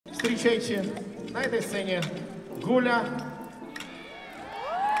Встречайте на этой сцене Гуля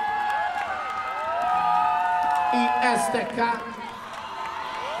и СТК.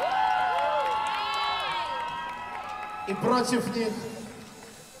 И против них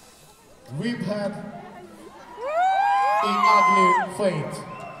Whiphead и Ugly Fate.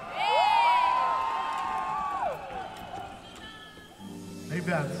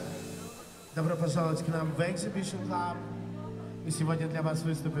 Ребят, добро пожаловать к нам в Exhibition Club. И сегодня для вас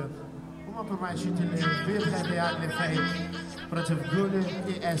выступят умопомрачительные Whiphead и Ugly Fate против Гули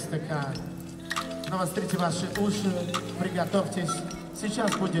и СТК. Навострите ваши уши, приготовьтесь.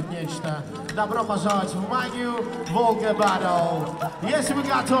 Сейчас будет нечто. Добро пожаловать в магию Volga Battle. Если вы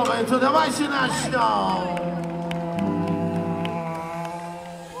готовы, то давайте начнем.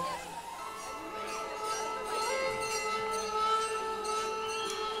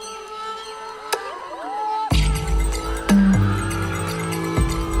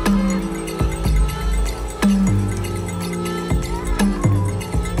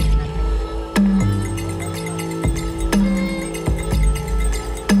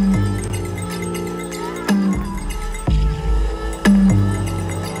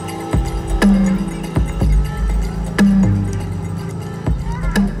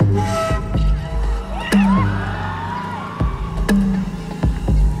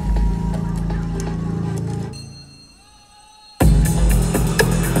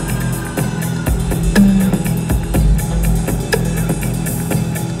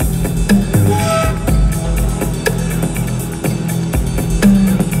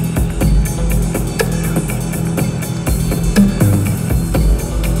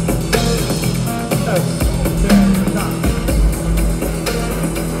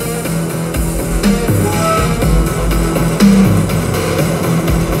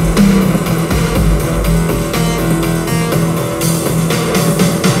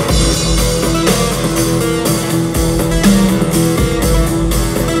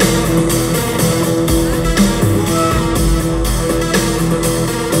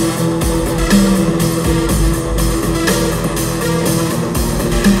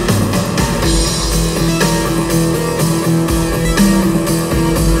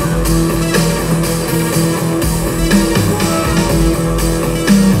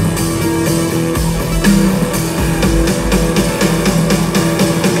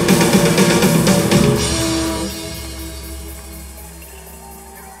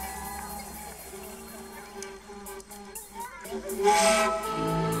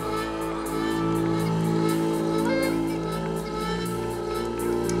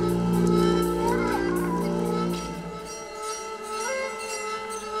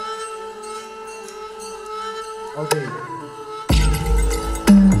 Okay.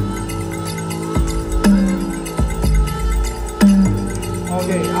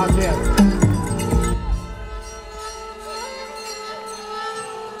 Okay, out there.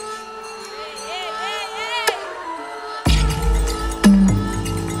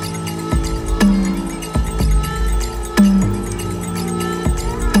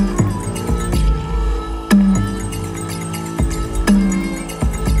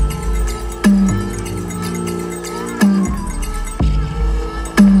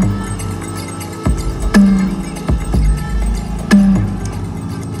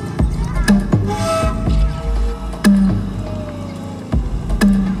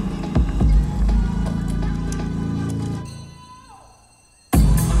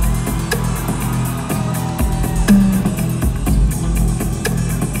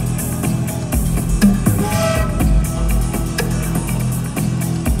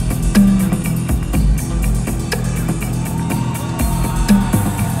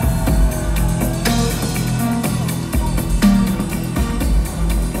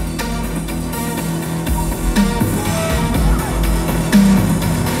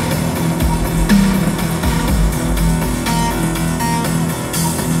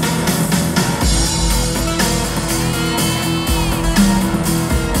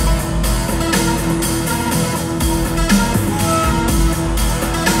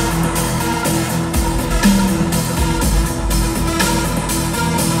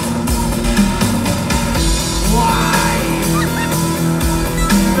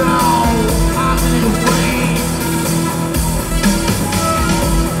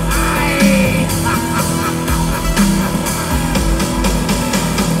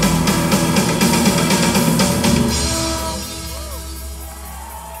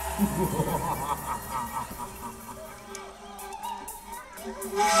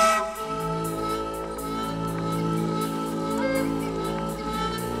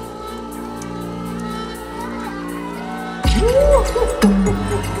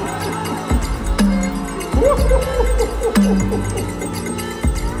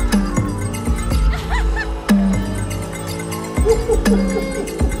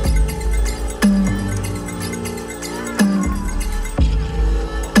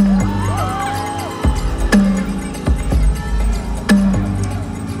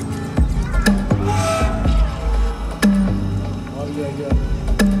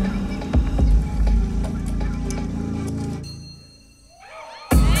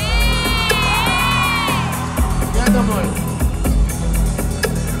 за мной.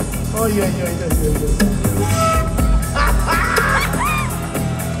 Ой-ой-ой-ой-ой.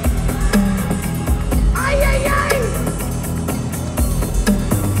 Ай-яй-яй!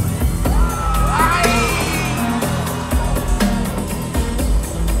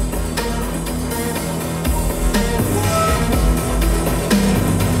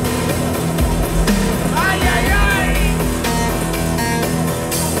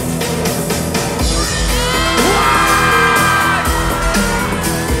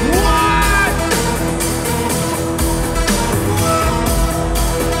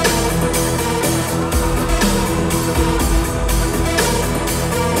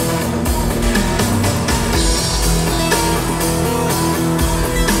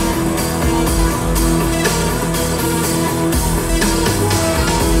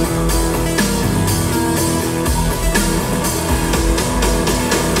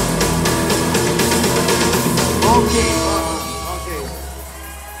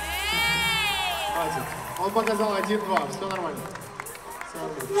 Он показал 1-2, все нормально.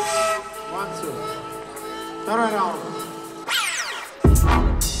 One, two. Второй раунд.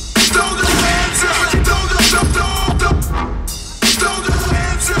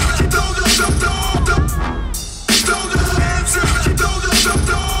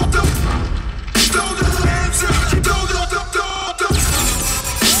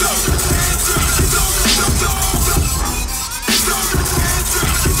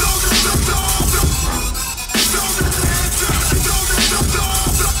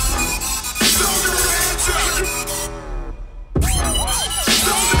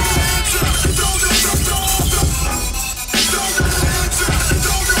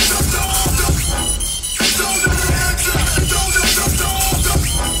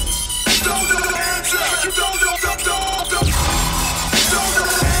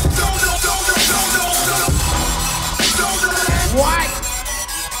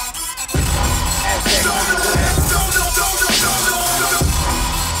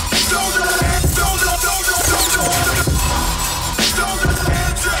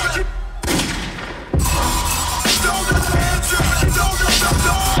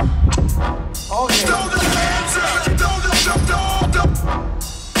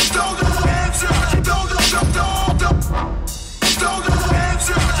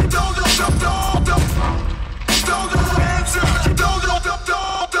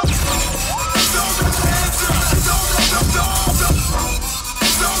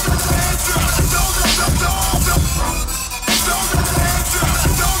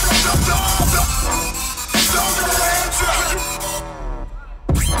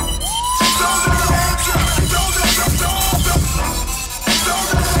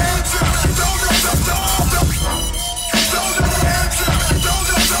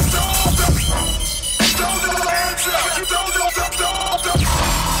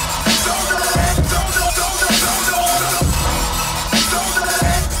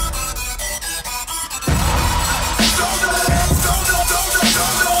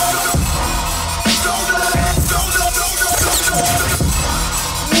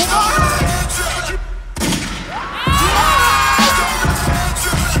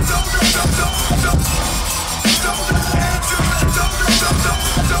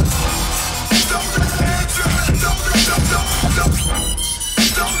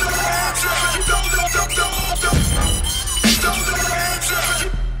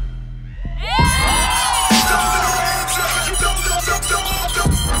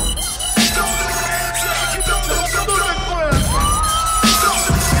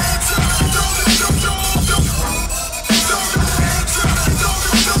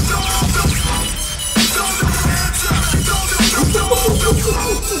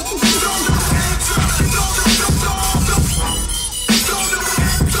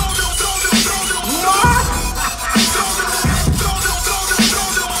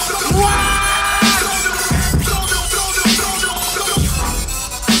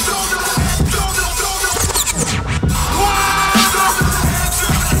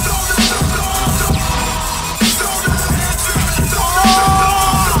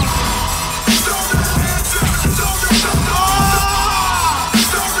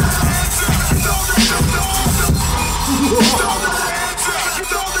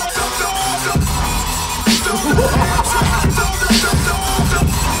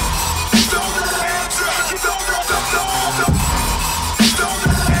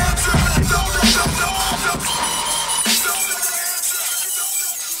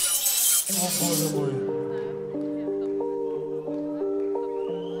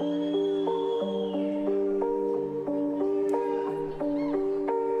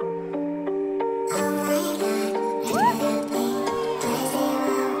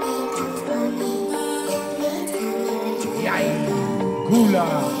 Gulya.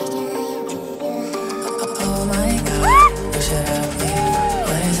 Oh my God, you should have me.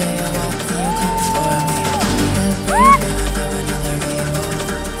 What is it you want when you come for me? Breathe of another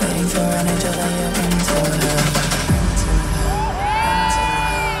evil, waiting for an angel that you bring to hell. Bring to hell,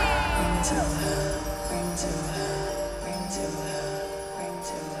 bring to hell, bring to hell, bring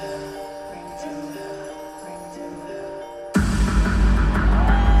to hell, bring to hell, bring to hell, bring to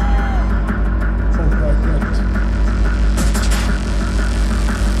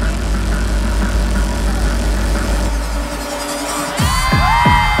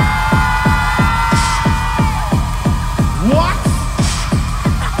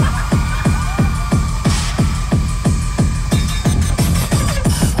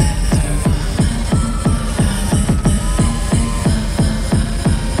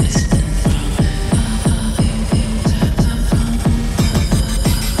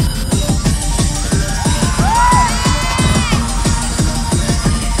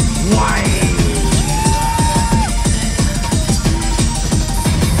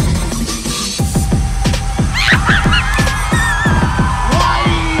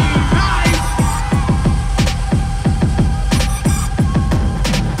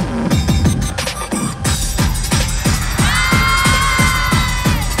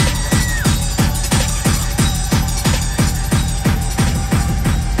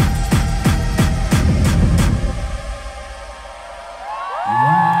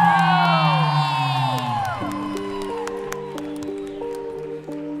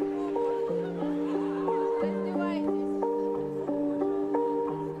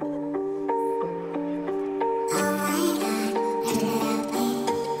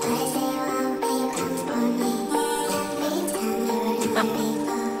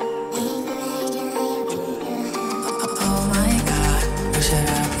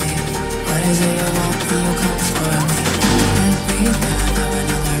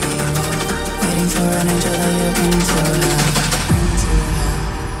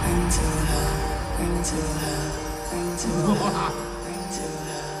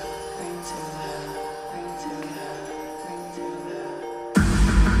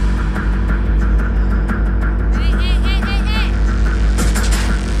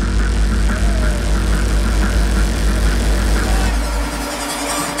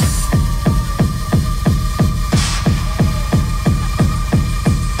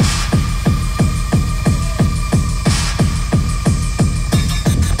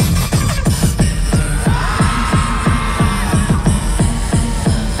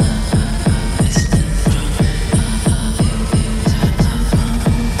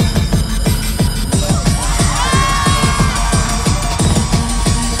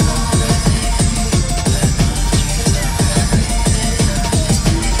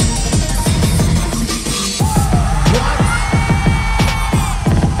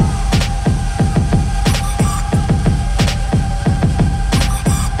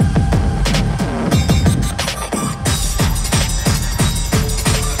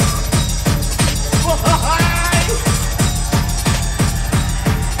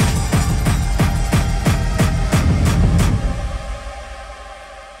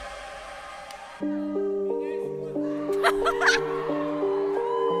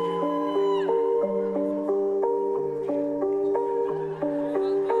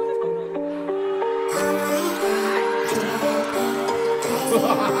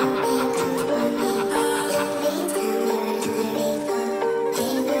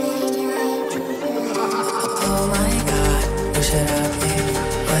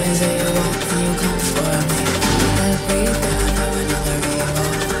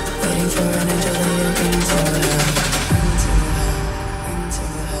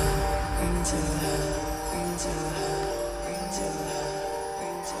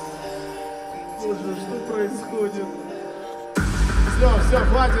hell. Боже, что происходит? Все,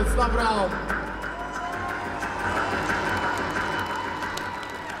 хватит, набрал.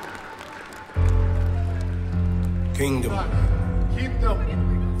 Kingdom, Kingdom.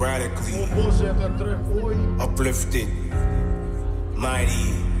 radically О боже, этот трек, ой. uplifted,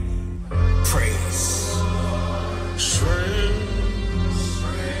 mighty praise,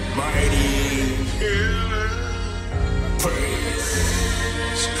 mighty praise.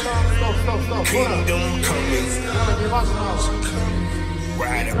 Стоп. Kingdom coming, Не важно.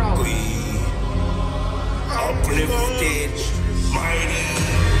 radically uplifted, mighty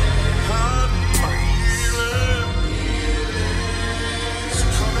praise.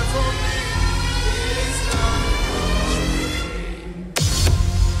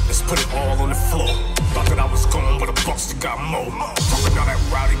 Let's put it all on the floor. Thought that I was gone, but the bucks still got more. Talking all that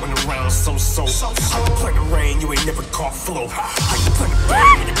rowdy when the round's so. How you plan to rain, you ain't never caught flow. How you plan to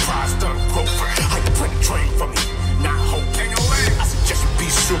bang when your prize done broke? How you plan to drain from me, not hope? I suggest you be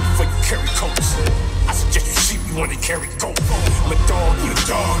sure before you carry coats. I suggest you see me when they carry goat. I'm a dog, you a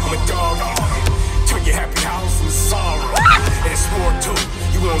dog, I'm a dog. Turn your happy house into sorrow. And it's more too.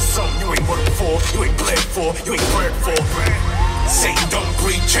 You want something you ain't worked for, you ain't bled for, you ain't bred for. Satan don't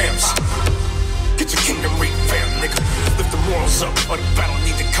breed champs. Get your kingdom revamped, nigga. Lift the morals up, or the battle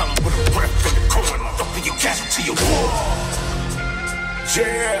need to come with a breath in the corner. Don't be a casualty of war.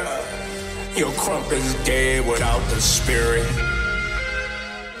 Yeah, your crump is dead without the spirit.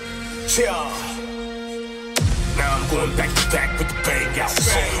 Yeah. Now I'm going back to back with the bang out.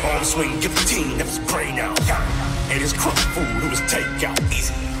 Arm swing, give the team that was brain out. And his crump food, it was takeout.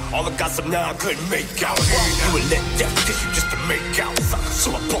 Easy. All the gossip now I couldn't make out. You would let death kiss you just to make out.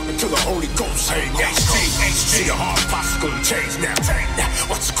 So I brought me to the Holy Ghost hang out. See your hard posture's gonna change now.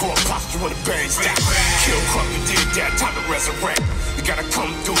 What's the core posture when the bang stack? Kill crump, you did that, time to resurrect. You gotta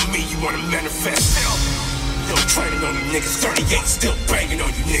come through me, you wanna manifest. Still training on you niggas, 38 still banging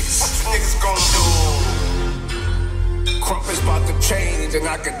on you niggas. What you niggas gonna do? Crump is about to change and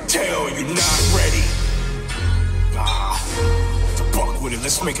I can tell you're not ready. To buck with it,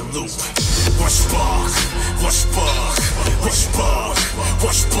 let's make it loop. What's spark? What's spark? What's spark?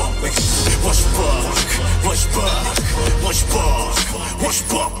 What's spark? What's spark? What's spark? What's spark? What's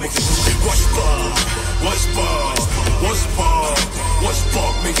spark? What's spark? What's spark? What's spark? What's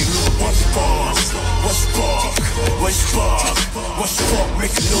spark? Make it loop. What's spark? What's spark? What's spark? What's spark?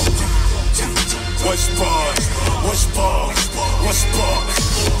 Make it loop. What's spark? What's spark? What's spark?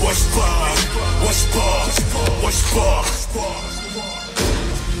 What's spark? What's spark? What's spark?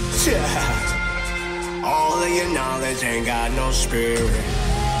 Yeah. All of your knowledge ain't got no spirit.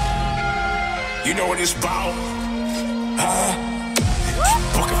 You know what it's about? Huh?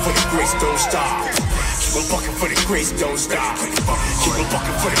 Keep bucking for the grace, don't stop. Keep on bucking for the grace, don't stop. Keep on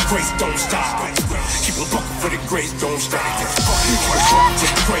bucking for the grace, don't stop. Keep on bucking for the grace, don't stop. Keep on bucking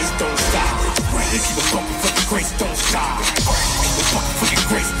for the grace, don't stop. Keep on bucking for the grace, don't stop. Keep on bucking for the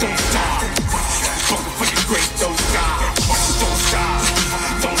grace, don't stop. Bucking for the grace, don't stop. Don't stop.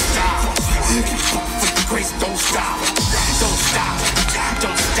 Don't stop. Keep bucking for the grace, don't stop. Don't stop.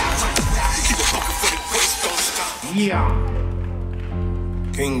 Don't stop. Keep on bucking for the grace, don't stop. Yeah.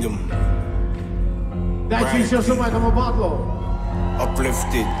 Kingdom. Дайте еще сумму этому батлу.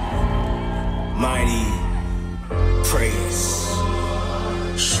 Uplifted, mighty, praise.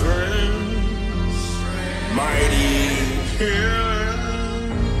 Strength, mighty,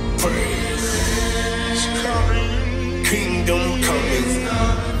 praise. Kingdom coming,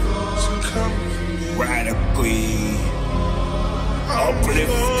 radically,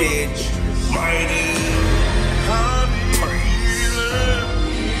 uplifted, mighty, praise.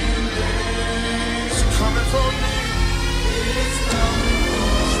 Coming for me.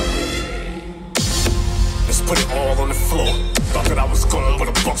 Let's put it all on the floor. Thought that I was gone, but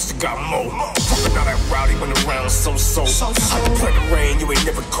the bucks still got more. Talking all that rowdy when the round's so. How you plan to rain, you ain't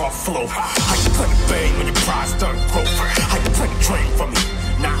never caught flow. How you plan to bang when your prize done broke? How you plan to drain from me,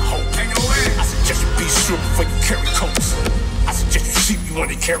 not hope? I suggest you be sure before you carry coats. I suggest you see me when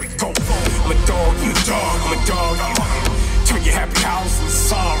they carry goat. I'm a dog, you a dog, I'm a dog. Turn your happy house into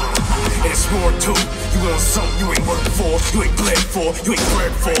sorrow. And it's more too. You want something you ain't worked for, you ain't bled for, you ain't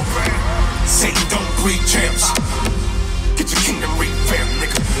bred for. Satan don't breed champs. Get your kingdom revamped,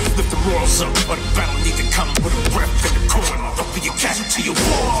 nigga. Lift the morals up, or the battle need to come with a breath in the corner. Don't be a casualty of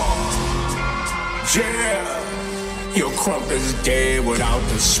war. Yeah, your crump is dead without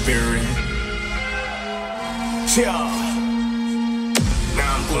the spirit. Yeah.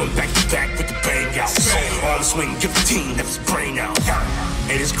 Now I'm going back to back with the bang out. Arm swing, give the team that was brain out.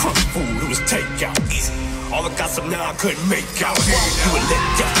 And his crump food, it was takeout. Easy. All the gossip now I couldn't make out. You would let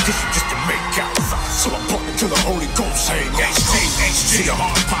death kiss you just to make out. So I brought me to the Holy Ghost hang out. See your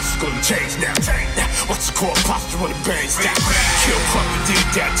hard posture's gonna change now. What's the core posture when the bang stack? Kill crump, you did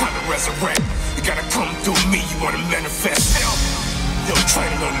that, time to resurrect. You gotta come through me, you wanna manifest. Still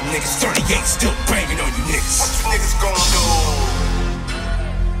training on you niggas, 38 still banging on you niggas. What you niggas gonna do?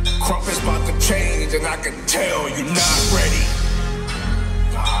 Crump is about to change and I can tell you're not ready.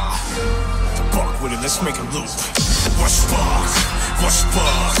 To buck with it, let's make it loop. What's spark? What's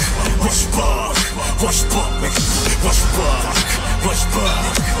spark? What's spark? What's spark? What's spark? What's spark? What's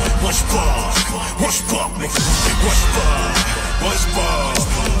spark? What's spark? What's spark? What's spark?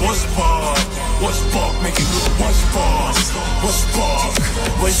 What's spark? What's spark? Make it loop. What's spark? What's spark?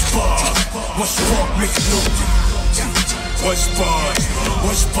 What's spark? What's spark? Make it loop. What's spark?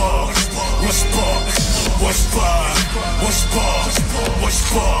 What's spark? What's spark? What's bug? What's bug? What's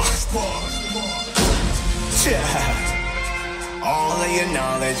bug? Yeah. All of your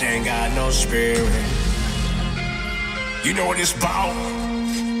knowledge ain't got no spirit. You know what it's about?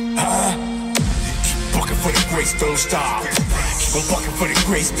 Huh? Keep bucking for the grace, don't stop. Keep on bucking for the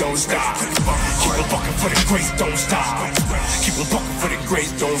grace, don't stop. Keep on bucking for the grace, don't stop. Keep on bucking for the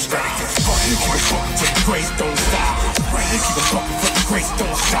grace, don't stop. Keep on bucking for the grace, don't stop. Keep on bucking for the grace,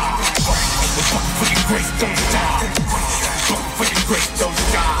 don't stop. Keep on bucking for the grace, don't stop. Bucking for the grace, don't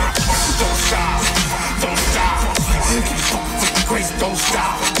stop. Don't stop, don't stop. Keep on bucking for the grace, don't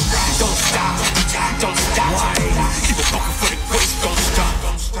stop. Don't stop, don't stop. Keep on bucking for the grace, don't stop.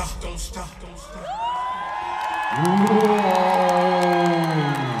 Don't stop, don't stop, don't stop.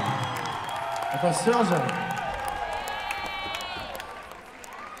 Это все же.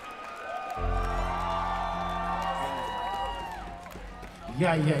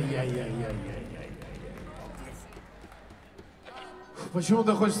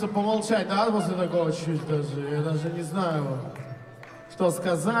 Почему-то хочется помолчать, да, после такого чуть даже. Я даже не знаю, что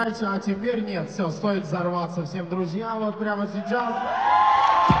сказать. А теперь нет, все, стоит взорваться всем друзьям вот прямо сейчас.